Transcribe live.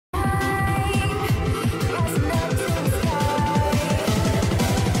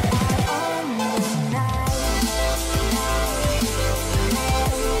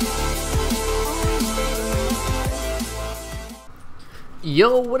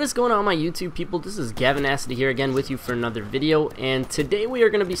Yo, what is going on my YouTube people? This is Gavin Acid here again with you for another video, and today we are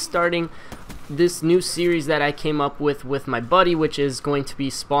going to be starting this new series that I came up with my buddy, which is going to be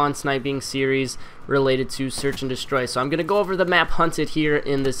spawn sniping series related to search and destroy. So I'm going to go over the map Hunted here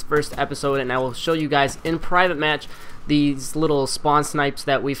in this first episode, and I will show you guys in private match these little spawn snipes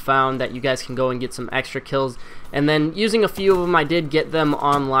that we found that you guys can go and get some extra kills. And then using a few of them, I did get them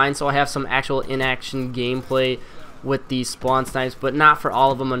online, so I have some actual in-action gameplay with these spawn snipes, but not for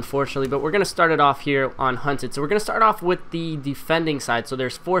all of them unfortunately. But we're going to start it off here on Hunted. So we're going to start off with the defending side. So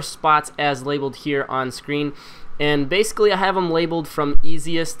there's 4 spots as labeled here on screen, and basically I have them labeled from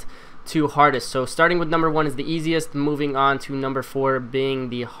easiest to hardest. So starting with number 1 is the easiest, moving on to number 4 being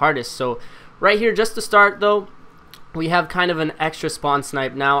the hardest. So right here, just to start though, we have kind of an extra spawn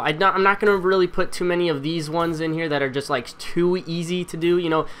snipe. Now I'm not going to really put too many of these ones in here that are just like too easy to do, you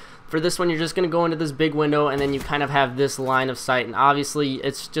know. For this one, you're just going to go into this big window, and then you kind of have this line of sight, and obviously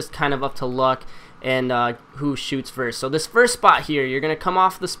it's just kind of up to luck and who shoots first. So this first spot here, you're going to come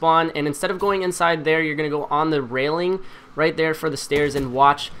off the spawn, and instead of going inside there, you're going to go on the railing right there for the stairs and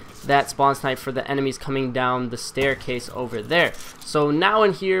watch that spawn snipe for the enemies coming down the staircase over there. So now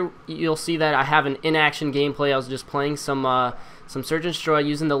in here, you'll see that I have an in-action gameplay. I was just playing some search and destroy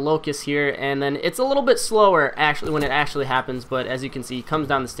using the locust here, and then it's a little bit slower actually when it actually happens, but as you can see, he comes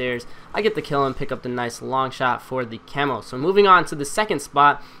down the stairs. I get the kill and pick up the nice long shot for the camo. So moving on to the second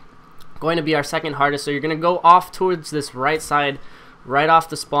spot, going to be our second hardest. So you're going to go off towards this right side, right off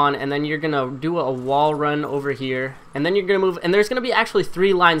the spawn, and then you're going to do a wall run over here, and then you're going to move, and there's going to be actually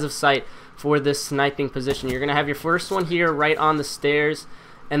 3 lines of sight for this sniping position. You're going to have your first one here right on the stairs,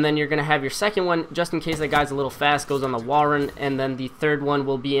 and then you're going to have your second one, just in case that guy's a little fast, goes on the wall run, and then the third one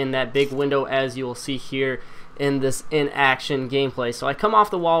will be in that big window, as you will see here in this in-action gameplay. So I come off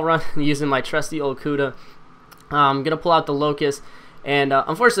the wall run using my trusty old Kuda. I'm going to pull out the locust, and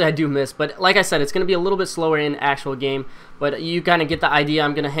unfortunately I do miss, but like I said, it's going to be a little bit slower in actual game, but you kind of get the idea.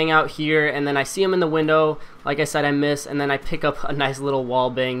 I'm going to hang out here, and then I see him in the window. Like I said, I miss, and then I pick up a nice little wall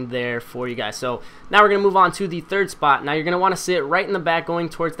bang there for you guys. So now we're going to move on to the third spot. Now you're going to want to sit right in the back going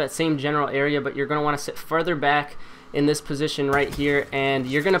towards that same general area, but you're going to want to sit further back in this position right here, and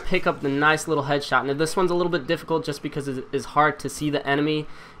you're going to pick up the nice little headshot. Now this one's a little bit difficult just because it is hard to see the enemy,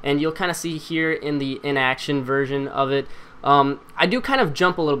 and you'll kind of see here in the in-action version of it, I do kind of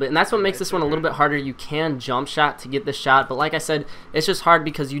jump a little bit, and that's what makes this one a little bit harder. You can jump shot to get the shot, but like I said, it's just hard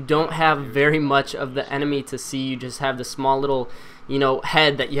because you don't have very much of the enemy to see. You just have the small little, you know,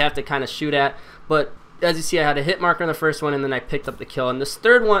 head that you have to kind of shoot at. But as you see, I had a hit marker on the first one, and then I picked up the kill. And this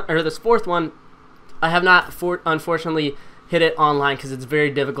third one, or this fourth one, I have not unfortunately hit it online because it's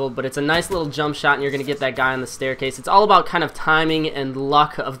very difficult, but it's a nice little jump shot, and you're going to get that guy on the staircase. It's all about kind of timing and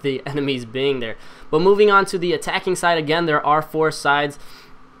luck of the enemies being there. But moving on to the attacking side, again, there are 4 sides,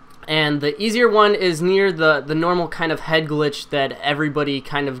 and the easier one is near the normal kind of head glitch that everybody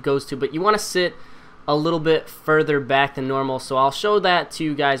kind of goes to, but you want to sit a little bit further back than normal, so I'll show that to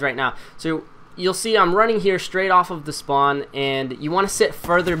you guys right now. So you'll see I'm running here straight off of the spawn, and you want to sit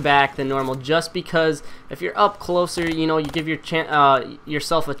further back than normal just because if you're up closer, you know, you give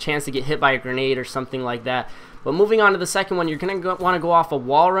yourself a chance to get hit by a grenade or something like that. But moving on to the second one, you're going to want to go off a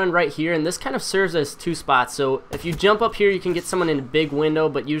wall run right here, and this kind of serves as 2 spots. So if you jump up here, you can get someone in a big window,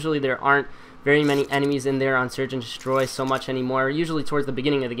 but usually there aren't very many enemies in there on search and destroy so much anymore. Usually towards the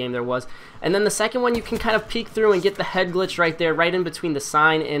beginning of the game there was. And then the second one, you can kind of peek through and get the head glitch right there, right in between the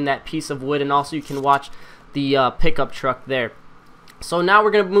sign and that piece of wood, and also you can watch the pickup truck there. So now we're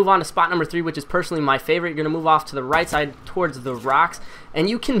going to move on to spot number 3, which is personally my favorite. You're going to move off to the right side towards the rocks, and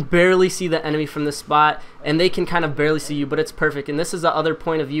you can barely see the enemy from this spot, and they can kind of barely see you, but it's perfect. And this is the other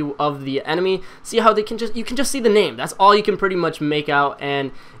point of view of the enemy. See how you can just see the name. That's all you can pretty much make out,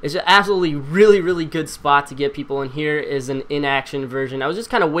 and it's an absolutely really good spot to get people. And here is an in-action version. I was just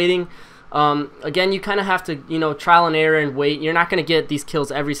kind of waiting. Again, you kind of have to, you know, trial and error and wait. You're not going to get these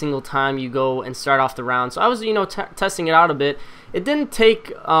kills every single time you go and start off the round. So I was, you know, testing it out a bit. It didn't take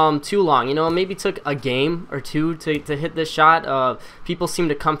too long, you know, it maybe took a game or 2 to hit this shot. People seem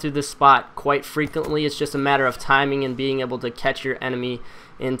to come through this spot quite frequently. It's just a matter of timing and being able to catch your enemy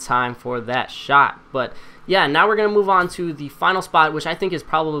in time for that shot. But yeah, now we're going to move on to the final spot, which I think is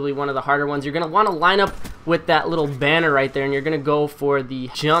probably one of the harder ones. You're going to want to line up with that little banner right there, and you're going to go for the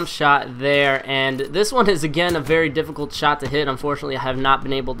jump shot there. And this one is, again, a very difficult shot to hit. Unfortunately, I have not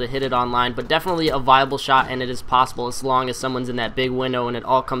been able to hit it online, but definitely a viable shot, and it is possible as long as someone's in that big window, and it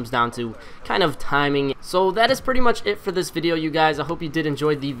all comes down to kind of timing. So that is pretty much it for this video, you guys. I hope you did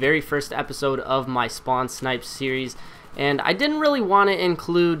enjoy the very first episode of my Spawn Snipes series. And I didn't really want to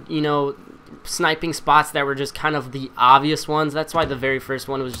include, you know, sniping spots that were just kind of the obvious ones. That's why the very first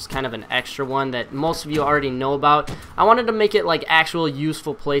one was just kind of an extra one that most of you already know about. I wanted to make it like actual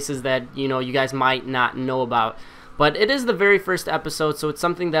useful places that, you know, you guys might not know about. But it is the very first episode, so it's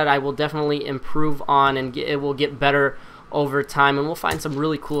something that I will definitely improve on, and it will get better over time, and we'll find some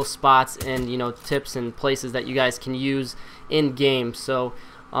really cool spots and, you know, tips and places that you guys can use in game. So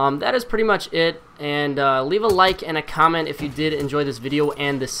that is pretty much it, and leave a like and a comment if you did enjoy this video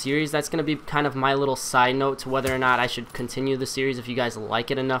and this series. That's going to be kind of my little side note to whether or not I should continue the series if you guys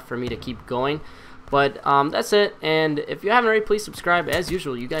like it enough for me to keep going. But that's it, and if you haven't already, please subscribe. As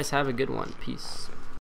usual, you guys have a good one. Peace.